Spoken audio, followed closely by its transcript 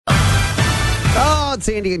Oh, it's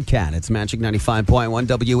Andy and Kat. It's Magic 95.1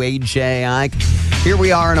 WAJI. Here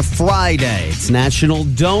we are on a Friday. It's National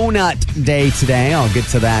Donut Day today. I'll get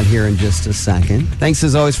to that here in just a second. Thanks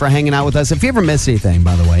as always for hanging out with us. If you ever miss anything,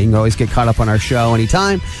 by the way, you can always get caught up on our show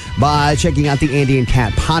anytime by checking out the Andy and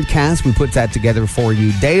Kat podcast. We put that together for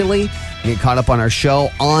you daily. Get caught up on our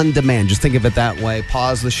show on demand. Just think of it that way.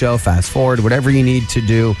 Pause the show, fast forward, whatever you need to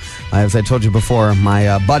do. As I told you before,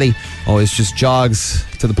 my buddy always just jogs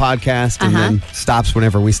to the podcast and then stops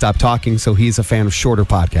whenever we stop talking. So he's a fan of shorter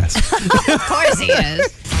podcasts. Of course he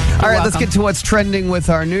is. All right, let's get to what's trending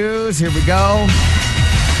with our news. Here we go.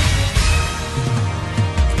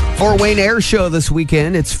 Fort Wayne Air Show this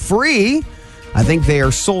weekend. It's free. I think they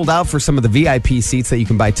are sold out for some of the VIP seats that you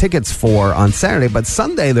can buy tickets for on Saturday, but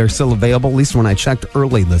Sunday they're still available, at least when I checked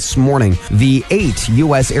early this morning. The 8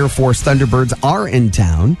 U.S. Air Force Thunderbirds are in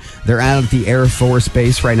town. They're out at the Air Force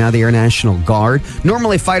Base right now, the Air National Guard.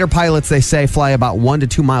 Normally, fighter pilots, they say, fly about 1 to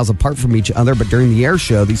 2 miles apart from each other, but during the air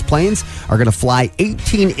show, these planes are going to fly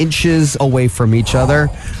 18 inches away from each other,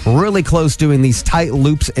 really close, doing these tight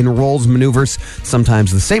loops and rolls maneuvers,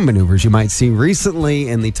 sometimes the same maneuvers you might see recently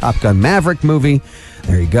in the Top Gun Maverick movie.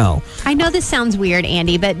 There you go. I know this sounds weird,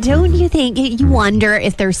 Andy, but don't you think, you wonder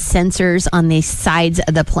if there's sensors on the sides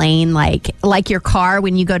of the plane, like your car,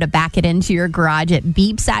 when you go to back it into your garage, it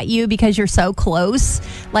beeps at you because you're so close.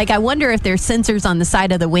 Like, I wonder if there's sensors on the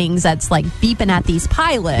side of the wings that's like beeping at these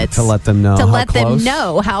pilots. To let them know them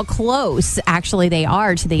know how close actually they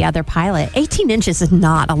are to the other pilot. 18 inches is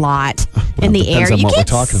not a lot in the air. You can't we're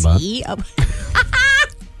talking see.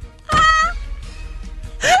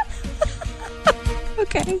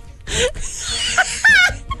 Okay.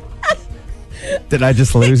 Did I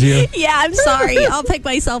just lose you? Yeah, I'm sorry. I'll pick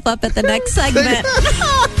myself up at the next segment.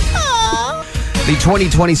 The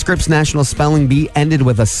 2020 Scripps National Spelling Bee ended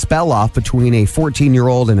with a spell-off between a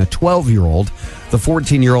 14-year-old and a 12-year-old. The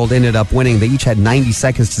 14-year-old ended up winning. They each had 90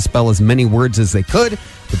 seconds to spell as many words as they could.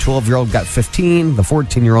 The 12-year-old got 15. The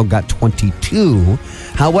 14-year-old got 22.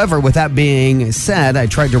 However, with that being said, I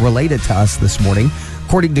tried to relate it to us this morning.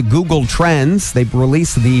 According to Google Trends, they've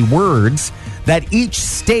released the words that each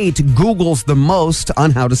state Googles the most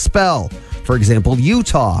on how to spell. For example,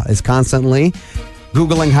 Utah is constantly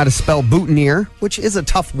Googling how to spell boutonniere, which is a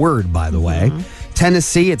tough word, by the way.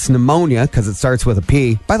 Tennessee, it's pneumonia because it starts with a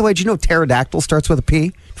P. By the way, did you know pterodactyl starts with a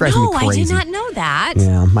P? Drives me crazy. I did not know that.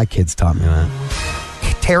 Yeah, my kids taught me that.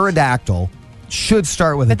 Pterodactyl should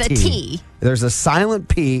start with a T. There's a silent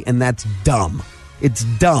P, and that's dumb. It's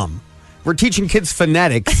dumb. We're teaching kids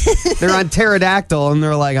phonetics. They're on pterodactyl, and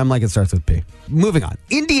they're like, I'm like, it starts with P. Moving on.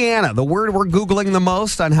 Indiana, the word we're Googling the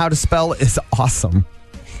most on how to spell is awesome.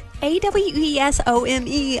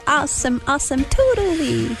 AWESOME, awesome, awesome,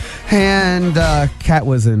 totally. And Kat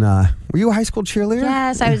was in, were you a high school cheerleader?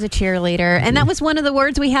 Yes, I was a cheerleader. And that was one of the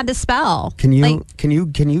words we had to spell. Can you do, do you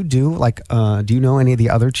know any of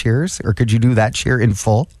the other cheers? Or could you do that cheer in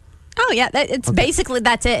full? Oh, yeah. Basically,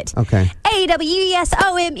 that's it. Okay.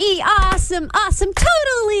 AWESOME, awesome, awesome,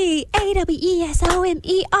 totally.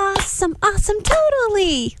 AWESOME, awesome, awesome,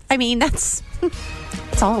 totally. I mean, that's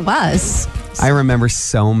all it was. I remember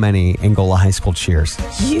so many Angola High School cheers.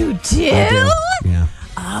 You do? Yeah.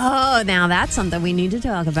 Oh, now that's something we need to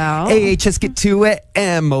talk about. AHS get to it,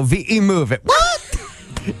 MOVE move it. What?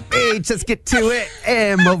 AHS get to it,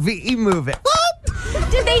 MOVE move it. What?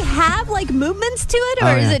 Do they have movements to it,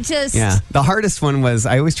 or is it just? Yeah. The hardest one was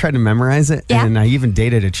I always tried to memorize it, and I even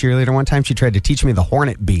dated a cheerleader one time. She tried to teach me the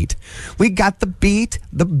Hornet beat. We got the beat,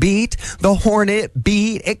 the Hornet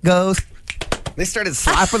beat. It goes. They started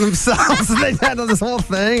slapping themselves. And they had this whole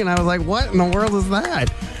thing, and I was like, "What in the world is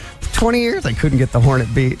that?" 20 years, I couldn't get the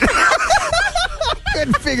Hornet beat.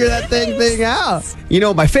 Couldn't figure that thing out. You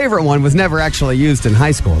know, my favorite one was never actually used in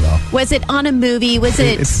high school, though. Was it on a movie? Was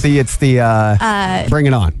it? It's the Bring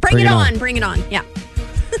It On. Bring It On. Yeah.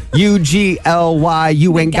 UGLY,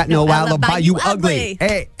 you ain't got no alibi, you ugly.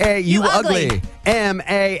 Hey, you ugly.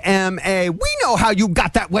 MAMA, we know how you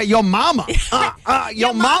got that way, your mama.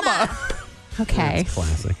 Your mama. Okay. That's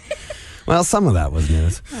classic. Well, some of that was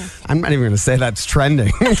news. I'm not even going to say that's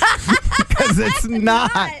trending because it's not.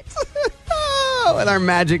 With our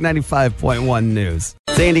Magic 95.1 news.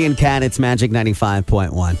 It's Andy and Kat, it's Magic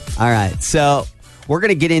 95.1. All right, so we're going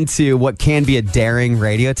to get into what can be a daring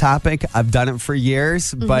radio topic. I've done it for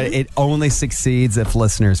years, but it only succeeds if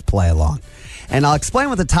listeners play along. And I'll explain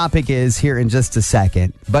what the topic is here in just a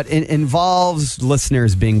second, but it involves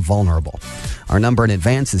listeners being vulnerable. Our number in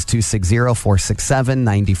advance is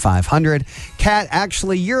 260-467-9500. Kat,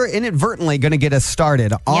 actually, you're inadvertently going to get us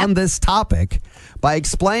started on this topic by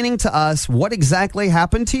explaining to us what exactly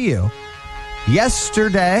happened to you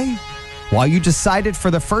yesterday while you decided for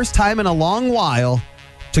the first time in a long while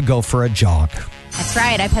to go for a jog. That's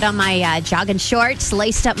right. I put on my jogging shorts,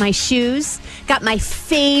 laced up my shoes, got my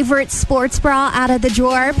favorite sports bra out of the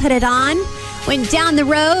drawer, put it on, went down the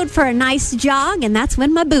road for a nice jog, and that's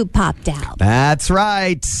when my boob popped out. That's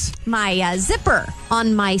right. My zipper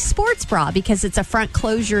on my sports bra, because it's a front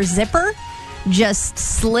closure zipper, just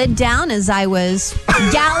slid down as I was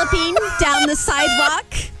galloping down the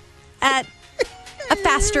sidewalk at a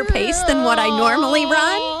faster pace than what I normally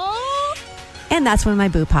run. And that's when my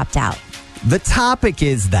boob popped out. The topic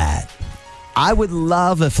is that I would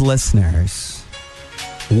love if listeners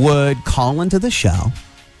would call into the show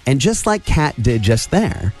and, just like Kat did just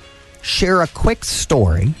there, share a quick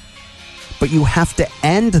story, but you have to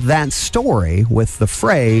end that story with the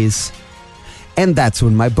phrase, and that's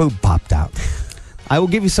when my boob popped out. I will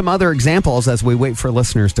give you some other examples as we wait for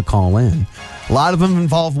listeners to call in. A lot of them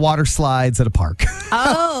involve water slides at a park.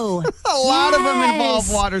 Oh, a lot of them involve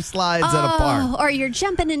water slides at a park. Or you're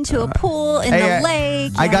jumping into a pool in the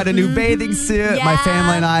lake. I got a new bathing suit. Yeah. My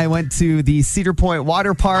family and I went to the Cedar Point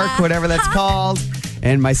Water Park, whatever that's called.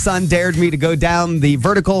 And my son dared me to go down the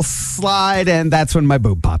vertical slide, and that's when my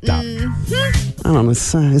boob popped out. I don't know.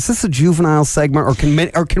 Is this a juvenile segment,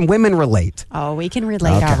 or can women relate? Oh, we can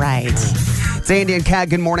relate. All right. It's Andy and Kat.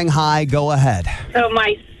 Good morning. Hi. Go ahead. So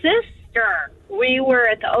my sister, we were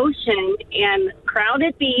at the ocean and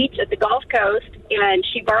crowded beach at the Gulf Coast, and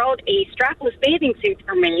she borrowed a strapless bathing suit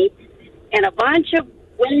from me, and a bunch of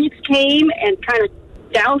waves came and kind of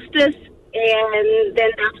doused us, and then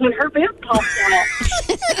that's when her boob popped out.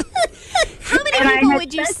 How many And I people had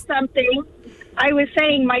would you... said something. I was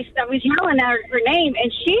saying, I was yelling at her name,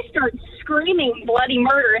 and she started screaming bloody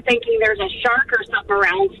murder, thinking there's a shark or something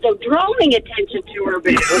around, so drawing attention to her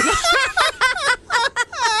boob.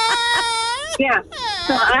 Yeah.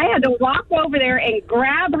 So I had to walk over there and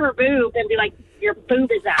grab her boob and be like, your boob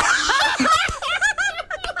is out.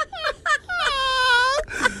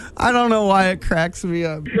 I don't know why it cracks me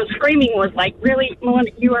up. The screaming was like, really,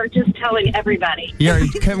 you are just telling everybody. Yeah,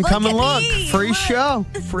 come and look. me. Free show.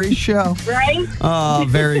 Free show. Right? Oh,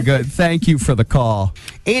 very good. Thank you for the call.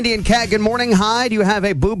 Andy and Kat, good morning. Hi. Do you have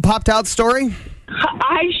a boob popped out story?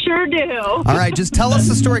 I sure do. All right, just tell us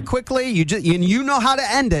the story quickly. You know how to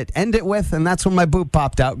end it. End it with, and that's when my boob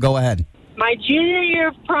popped out. Go ahead. My junior year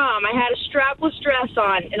of prom, I had a strapless dress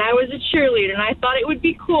on, and I was a cheerleader, and I thought it would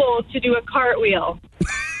be cool to do a cartwheel.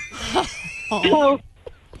 So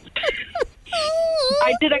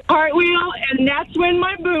I did a cartwheel, and that's when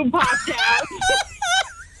my boob popped out.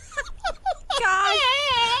 Gosh.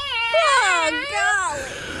 Oh, golly.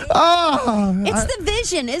 Oh, It's the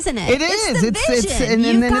vision, isn't it? it is. It's the It's vision. and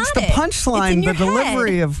You've then it's got the it. punchline, It's in the your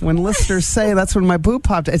delivery head. of when listeners say that's when my boob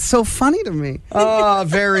popped. It's so funny to me. Oh,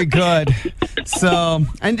 very good. So,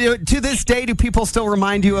 and to this day, do people still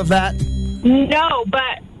remind you of that? No,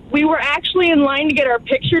 but we were actually in line to get our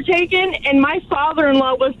picture taken, and my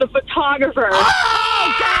father-in-law was the photographer.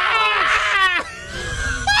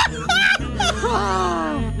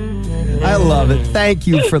 I love it. Thank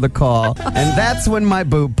you for the call. And that's when my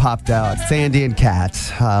boob popped out. Sandy and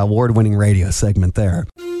Kat, award-winning radio segment there.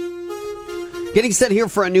 Getting set here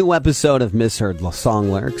for a new episode of Misheard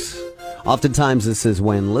Song Lyrics. Oftentimes this is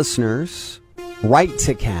when listeners write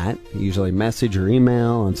to Kat, usually message or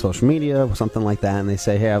email on social media or something like that, and they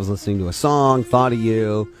say, hey, I was listening to a song, thought of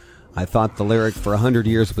you. I thought the lyric for 100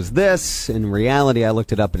 years was this. In reality, I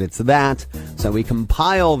looked it up and it's that. So we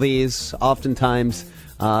compile these. Oftentimes,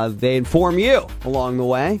 they inform you along the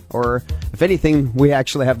way. Or if anything, we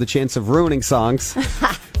actually have the chance of ruining songs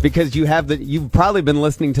because you've probably been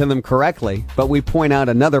listening to them correctly, but we point out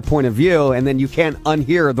another point of view and then you can't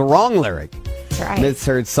unhear the wrong lyric. That's right.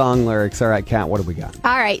 Misheard song lyrics. All right, Kat, what do we got?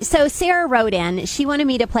 All right. So Sarah wrote in. She wanted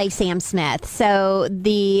me to play Sam Smith. So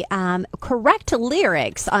the correct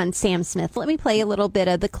lyrics on Sam Smith, let me play a little bit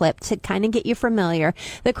of the clip to kind of get you familiar.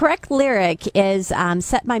 The correct lyric is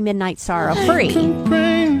Set My Midnight Sorrow Free.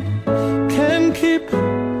 Can keep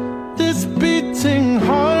this beating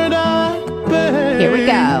heart at bay. Here we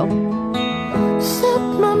go. Set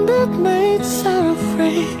my midnight sorrow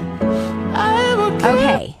free. I will keep.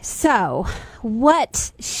 Okay. So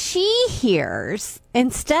what she hears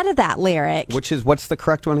instead of that lyric, What's the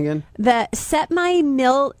correct one again? the set my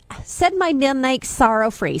midnight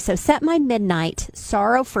sorrow free. So set my midnight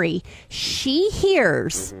sorrow free. She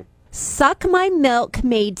hears suck my milk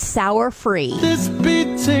made sour free. This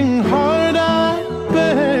beating heart at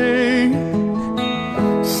bay.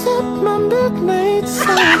 Set my midnight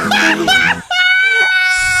sorrow free.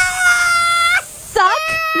 Suck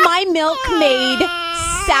my milk made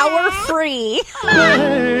sour free.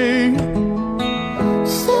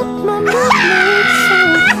 Set my midnight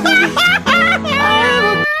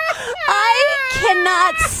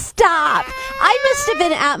Stop. I must have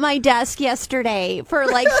been at my desk yesterday for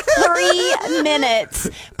like 3 minutes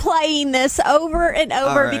playing this over and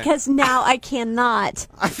over because now I cannot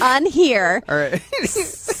unhear All right.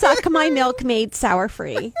 Suck My Milkmaid Sour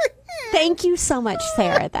Free. Thank you so much,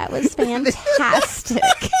 Sarah. That was fantastic.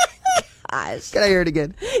 Gosh. Can I hear it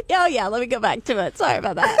again? Oh, yeah. Let me go back to it. Sorry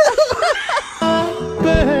about that.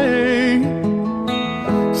 Babe,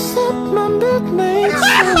 set my milkmaid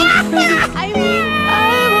sour free. I mean,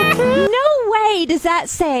 no way does that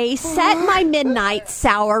say, set my midnight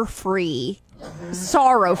sour free.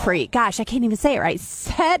 Sorrow free. Gosh, I can't even say it right.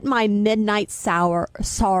 Set my midnight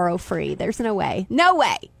sorrow free. There's no way. No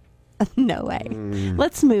way. No way.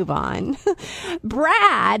 Let's move on.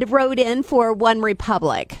 Brad wrote in for One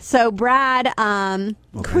Republic. So Brad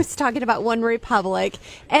was talking about One Republic,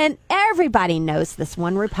 and everybody knows this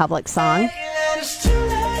One Republic song.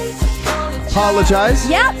 Apologize.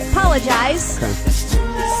 Yep, apologize. Okay.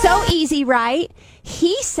 So easy, right?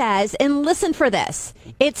 He says, and listen for this,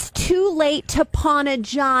 it's too late to pawn a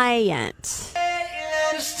giant.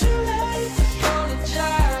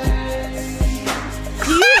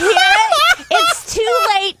 Do you hear it? It's too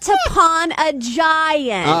late to pawn a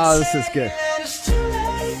giant. Oh, this is good. It's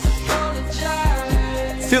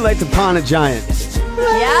too late to pawn a giant.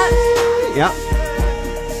 Yep. Yep.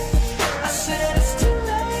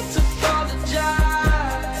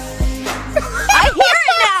 I hear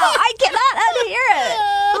it now. I cannot unhear it.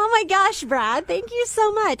 Oh my gosh, Brad. Thank you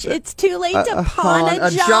so much. It's too late to pawn a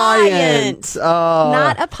giant. Oh.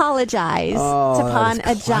 Not apologize to pawn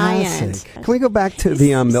a Classic. giant. Can we go back to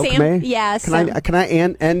the milkmaid? Yes. Can I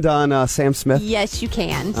end on Sam Smith? Yes, you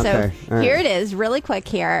can. Okay, So all right. here it is, really quick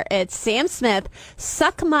here. It's Sam Smith,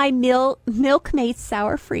 Suck My Milkmaid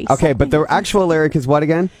Sour Free. Okay, but the actual lyric is what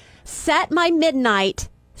again? Set my midnight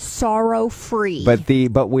sorrow free.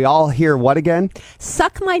 But we all hear what again?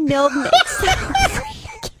 Suck my milkmaid sour free.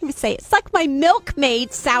 I can't even say it. Suck my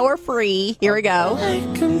milkmaid sour free. Here we go.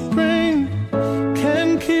 Aching brain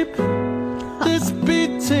can keep this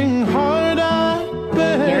beating heart out,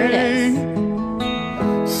 babe. Here it is.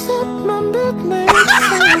 Set my milkmaid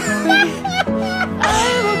sour free.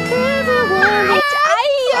 I will give you one. I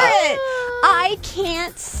hear it. I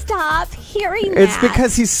can't stop hearing that. It's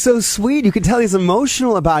because he's so sweet. You can tell he's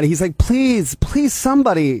emotional about it. He's like, please,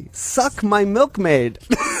 somebody, suck my milkmaid.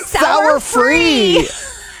 Sour free.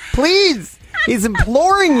 Please. He's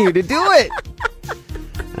imploring you to do it.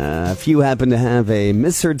 If you happen to have a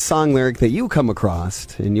misheard song lyric that you come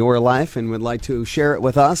across in your life and would like to share it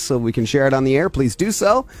with us so we can share it on the air, please do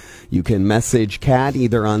so. You can message Kat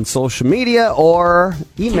either on social media or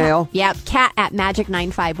email. Yep, cat at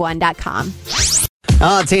magic951.com.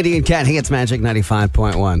 Oh, it's Andy and Kat. Hey, it's Magic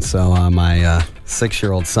 95.1. So my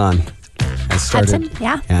 6-year-old son has started. Hudson,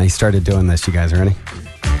 yeah. Yeah, he started doing this. You guys ready?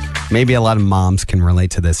 Maybe a lot of moms can relate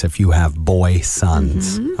to this if you have boy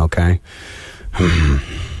sons. Mm-hmm. Okay.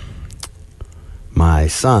 My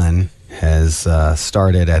son has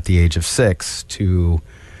started at the age of 6 to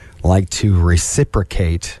like to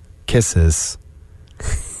reciprocate kisses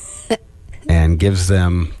and gives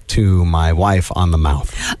them to my wife on the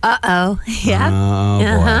mouth. Uh-oh. Yeah. Oh, boy.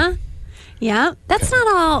 Uh-huh. Yeah. That's not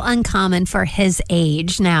all uncommon for his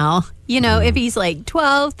age now. You know, if he's like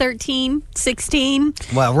 12, 13, 16.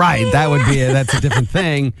 Well, right. That's a different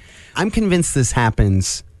thing. I'm convinced this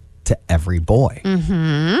happens to every boy.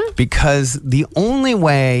 Mm-hmm. Because the only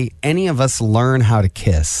way any of us learn how to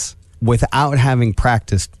kiss without having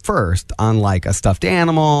practiced first on like a stuffed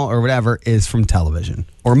animal or whatever is from television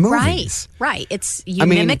or movies. Right. It's you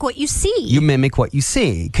mimic what you see. You mimic what you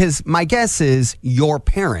see. Because my guess is your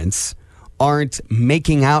parents aren't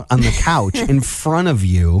making out on the couch in front of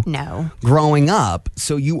you No. growing up.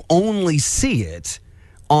 So you only see it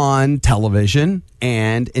on television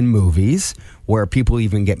and in movies where people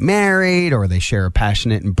even get married or they share a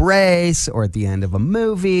passionate embrace, or at the end of a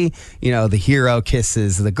movie, you know, the hero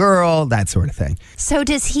kisses the girl, that sort of thing. So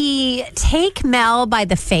does he take Mel by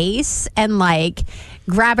the face and like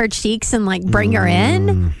grab her cheeks and like bring her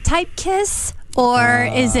in type kiss? Or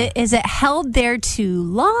is it held there too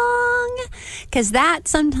long? Because that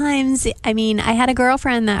sometimes, I mean, I had a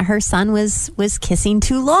girlfriend that her son was kissing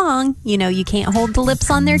too long. You know, you can't hold the lips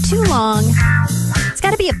on there too long. It's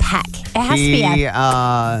got to be a peck. It has to be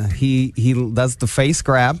a... He does the face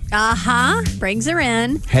grab, brings her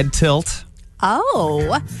in. head tilt,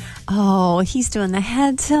 Oh, he's doing the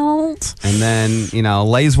head tilt. and then, you know,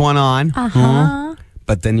 lays one on.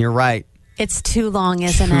 But then you're right. It's too long,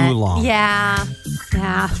 isn't Too it? long. Yeah.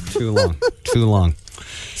 Too long. Too long.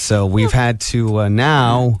 So we've had to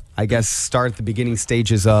now, I guess, start the beginning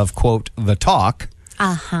stages of, quote, the talk.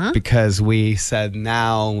 because we said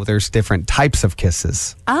now there's different types of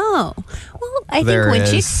kisses. Oh, well, I think There would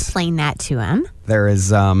you is. explain that to him? There is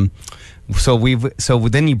so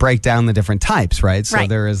then you break down the different types, right? So Right.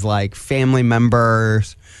 there is like family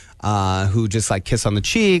members who just like kiss on the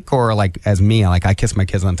cheek, or like as me, like I kiss my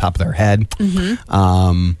kids on top of their head.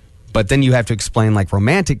 But then you have to explain like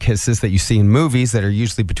romantic kisses that you see in movies that are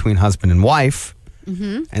usually between husband and wife.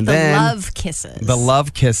 And The then love kisses. the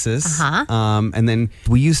love kisses. And then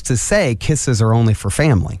we used to say kisses are only for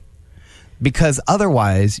family, because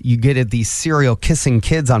otherwise you get at these serial kissing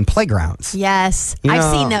kids on playgrounds. Yes, You I've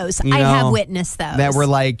know- seen those. you I have know, witnessed those. That were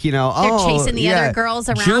like, They're chasing the other girls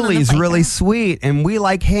around on the Julie's really playground. sweet, and we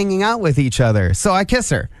like hanging out with each other, so I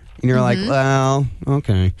kiss her. And you're like, well,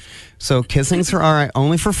 okay. So kissings are all right,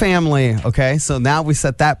 only for family. Okay, so now we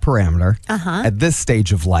set that parameter at this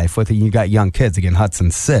stage of life. With you got young kids again.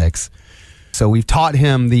 Hudson's 6, so we've taught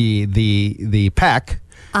him the peck.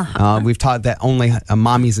 We've taught that only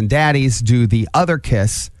mommies and daddies do the other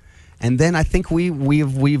kiss. And then I think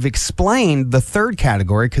we've explained the third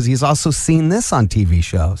category, because he's also seen this on TV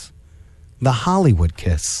shows, the Hollywood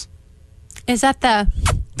kiss. Is that the?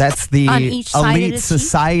 That's the On each side of the elite cheek?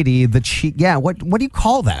 society. The cheek. Yeah. What do you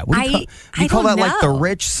call that? What do you I call don't that? Like the know.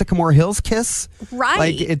 rich Sycamore Hills kiss. Right.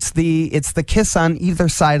 Like it's the kiss on either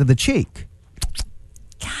side of the cheek.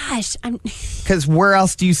 Gosh, I'm Because where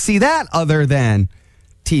else do you see that other than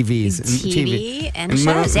TVs and TV and movies?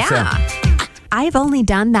 shows. Yeah. I've only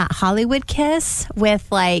done that Hollywood kiss with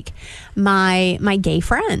like my gay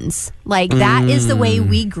friends. Like that is the way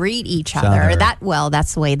we greet each other. other.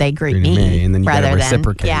 That's the way they greet Greet me. me, and then you gotta rather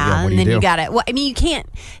reciprocate. Yeah, what and do you then do? you got it. Well, I mean, you can't.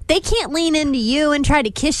 They can't lean into you and try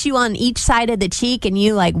to kiss you on each side of the cheek, and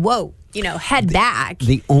you like, whoa, head back.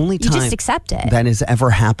 The only you time just accept it. that has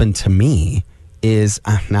ever happened to me is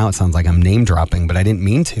now it sounds like I'm name dropping, but I didn't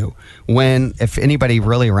mean to. If anybody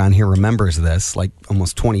really around here remembers this, like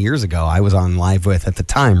almost 20 years ago, I was on live with, at the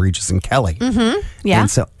time, Regis and Kelly. Yeah. And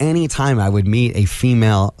so anytime I would meet a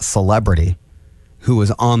female celebrity who was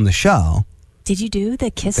on the show, Did you do the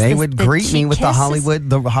kiss? they the- would the greet me cheek with kisses?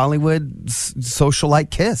 the Hollywood socialite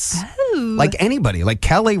kiss. Oh. Like anybody, like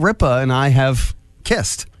Kelly Ripa and I have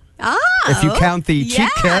kissed. Oh, If you count the cheek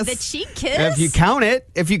kiss. the cheek kiss. If you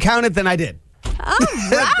count it, then I did. All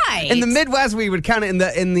right. In the Midwest, we would count it. In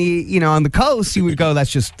the on the coast, you would go, that's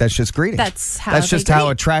just greeting. That's how That's they just how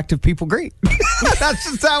greet. attractive people greet.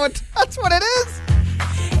 That's what it is.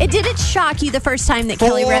 It didn't shock you the first time that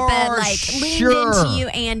Kelly For Ripa leaned sure. into you,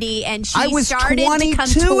 Andy, and she I was started to 22 come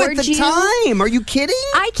at towards the you. time. Are you kidding?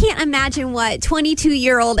 I can't imagine what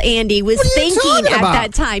 22-year-old Andy was What are you thinking talking at about?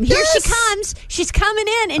 that time. Here Yes. she comes. She's coming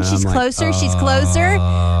in, and And she's I'm like, closer. She's closer.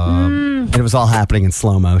 And it was all happening in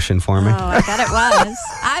slow motion for me. Oh, I bet it was.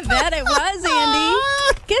 I bet it was, Andy.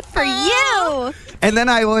 Good for you. And then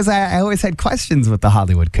I always had questions with the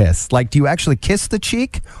Hollywood kiss. Like, do you actually kiss the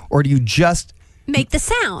cheek, or do you just? Make the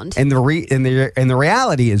sound. And the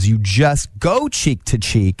reality is, you just go cheek to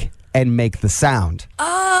cheek and make the sound.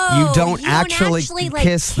 Oh, You don't actually like,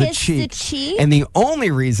 kiss the cheek. And the only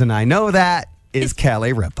reason I know that is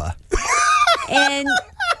Kelly Ripa. And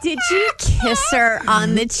did you kiss her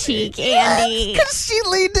on the cheek, Andy? Because she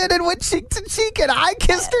leaned in and went cheek to cheek, and I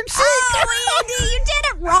kissed her cheek. Oh, Andy, you did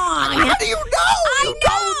it wrong. How do you know? You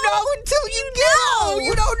don't know until you know. know.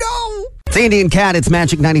 You don't know. It's Andy and Kat. It's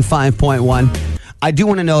Magic 95.1. I do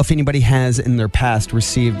want to know if anybody has in their past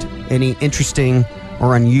received any interesting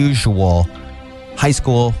or unusual high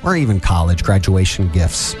school or even college graduation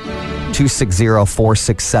gifts.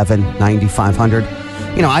 260-467-9500.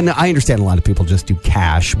 I understand a lot of people just do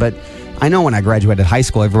cash, but I know when I graduated high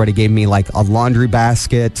school, everybody gave me like a laundry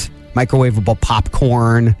basket, microwavable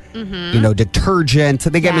popcorn, detergent.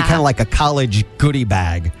 They gave me Yeah. kind of like a college goodie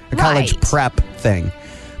bag, a college Right. prep thing.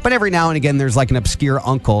 But every now and again, there's like an obscure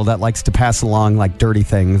uncle that likes to pass along like dirty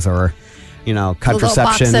things or, little box of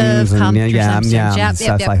contraceptions and contraceptions. Yep,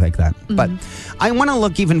 stuff yep. like that. But I want to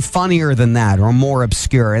look even funnier than that or more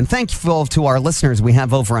obscure. And thankful to our listeners we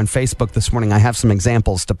have over on Facebook this morning. I have some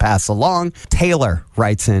examples to pass along. Taylor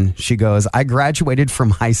writes in, she goes, I graduated from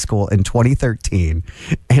high school in 2013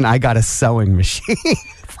 and I got a sewing machine.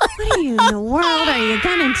 What in the world are you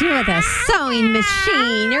going to do with a sewing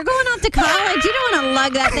machine? You're going off to college. You don't want to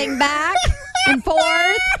lug that thing back and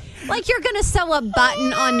forth. Like you're going to sew a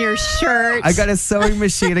button on your shirt. I got a sewing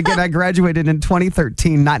machine. Again, I graduated in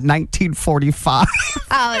 2013, not 1945.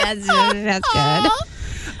 Oh, that's good.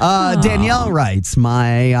 Danielle writes,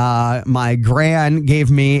 my gran gave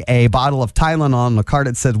me a bottle of Tylenol on the card.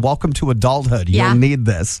 It said, welcome to adulthood. You'll Yeah. need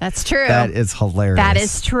this. That's true. That is hilarious. That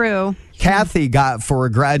is true. Kathy got for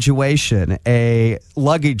graduation a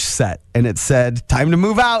luggage set, and it said, "Time to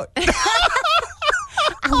move out."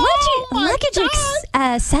 Luggage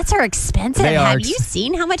sets are expensive. They are Have you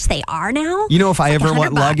seen how much they are now? You know, if I ever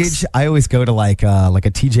want $100. luggage, I always go to like a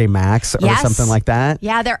TJ Maxx or Yes. something like that.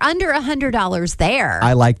 Yeah, they're under $100 there.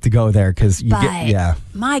 I like to go there because you but get,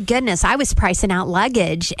 my goodness, I was pricing out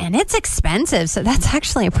luggage, and it's expensive. So that's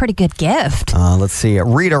actually a pretty good gift. Let's see.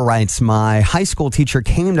 Rita writes, my high school teacher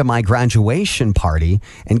came to my graduation party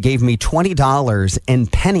and gave me $20 in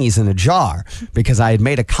pennies in a jar because I had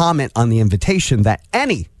made a comment on the invitation that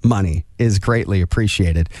any money is greatly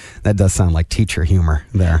appreciated. That does sound like teacher humor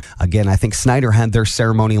there. Again, I think Snyder had their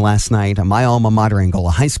ceremony last night. My alma mater, Angola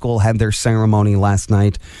High School, had their ceremony last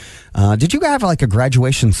night. Did you have like a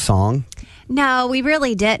graduation song? No, we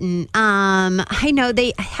really didn't. I know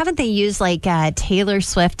they used like Taylor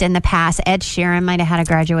Swift in the past. Ed Sheeran might have had a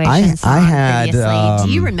graduation song I had, previously.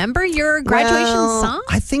 Do you remember your graduation song?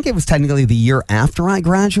 I think it was technically the year after I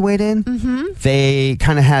graduated. Mm-hmm. They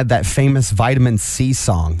kind of had that famous Vitamin C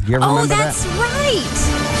song. Do you ever remember that? Oh, that's right.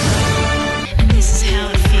 This is how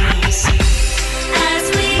it feels. As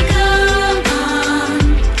we go on,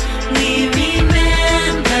 we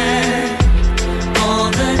remember all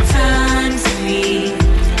the times we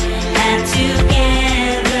had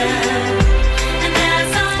together. And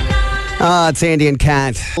that's all It's Andy and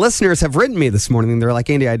Kat. Listeners have written me this morning, and they're like,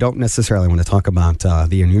 Andy, I don't necessarily want to talk about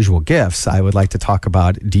the unusual gifts. I would like to talk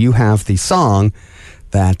about, do you have the song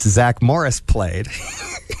that Zach Morris played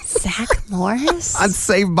Zach Morris? on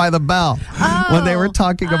Saved by the Bell when they were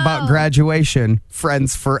talking about graduation,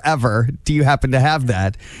 Friends Forever? Do you happen to have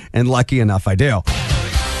that? And lucky enough, I do.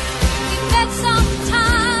 That's some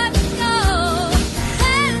time ago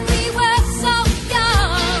when we were so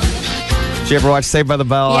young. Did you ever watch Saved by the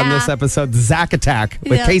Bell on Yeah. this episode? Zack Attack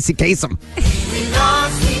with Yeah. Casey Kasem. We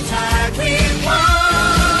lost, we tied, we won.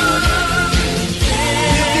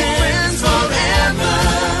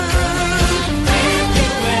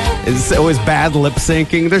 It's always bad lip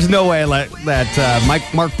syncing. There's no way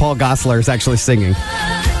that Mark Paul Gosselaar is actually singing.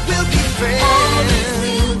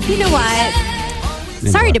 You know what?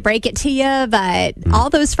 Sorry to break it to you, but all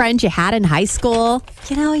those friends you had in high school,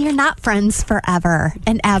 you're not friends forever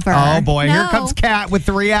and ever. Oh boy, here No. comes Kat with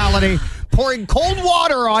the reality. Pouring cold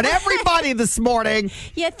water on everybody this morning.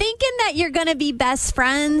 You're thinking that you're going to be best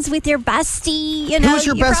friends with your bestie. Who's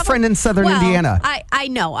your best friend in Southern Indiana? I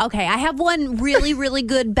know. Okay. I have one really, really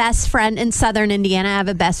good best friend in Southern Indiana. I have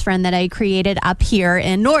a best friend that I created up here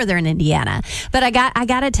in Northern Indiana. But I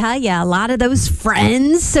got to tell you, a lot of those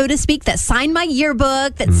friends, so to speak, that signed my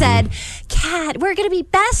yearbook that said, Kat, we're going to be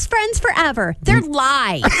best friends forever. They're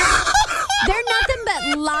lies. They're nothing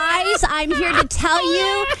but lies. I'm here to tell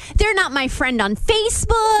you. They're not my friend on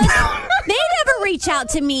Facebook. They never reach out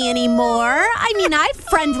to me anymore. I mean, I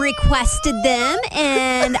friend requested them,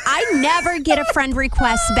 and I never get a friend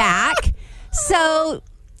request back. So,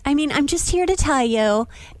 I mean, I'm just here to tell you,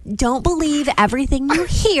 don't believe everything you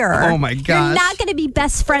hear. Oh, my gosh. You're not going to be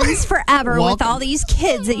best friends forever with Welcome. all these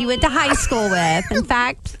kids that you went to high school with. In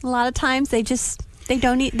fact, a lot of times they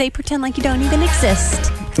pretend like you don't even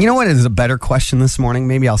exist. You know what is a better question this morning?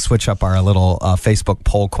 Maybe I'll switch up our little Facebook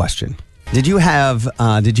poll question. Did you have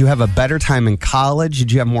a better time in college?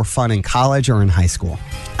 Did you have more fun in college or in high school?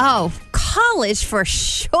 Oh, college for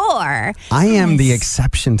sure. I am the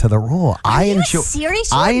exception to the rule. Are you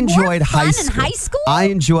serious? You I had more enjoyed fun high in school. high school? I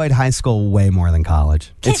enjoyed high school way more than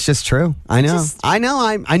college. It's just true. I know. Just- I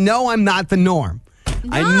know I'm not the norm.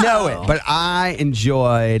 I know it, but I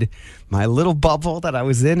enjoyed my little bubble that I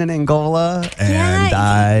was in Angola, and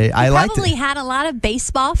I liked probably it. had a lot of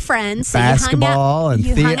baseball friends. So Basketball and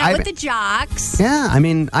you hung theater. out with the jocks. Yeah, I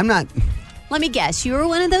mean, I'm not. Let me guess. You were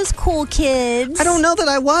one of those cool kids. I don't know that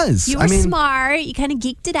I was. You were smart. You kind of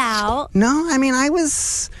geeked it out. No, I mean, I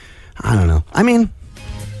don't know. I mean,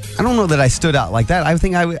 I don't know that I stood out like that. I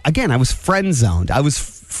think I was friend zoned. I was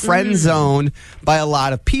friend zoned by a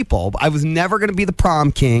lot of people. I was never going to be the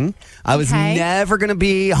prom king. I was Okay. never going to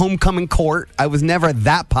be homecoming court. I was never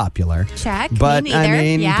that popular. Check. But Me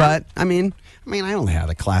neither. I mean, I only had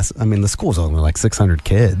a class. I mean, the school's only like 600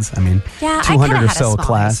 kids. I mean, Yeah, I 200 kinda or had a so a small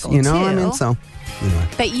class. high You know, school, I mean, too. so anyway.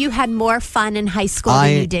 But you had more fun in high school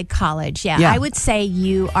than you did college. Yeah, Yeah. I would say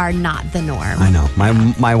you are not the norm. I know.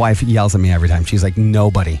 My wife yells at me every time. She's like,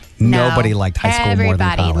 nobody liked high school more than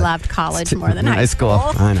college. Everybody loved college more than high school.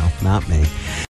 I know, not me.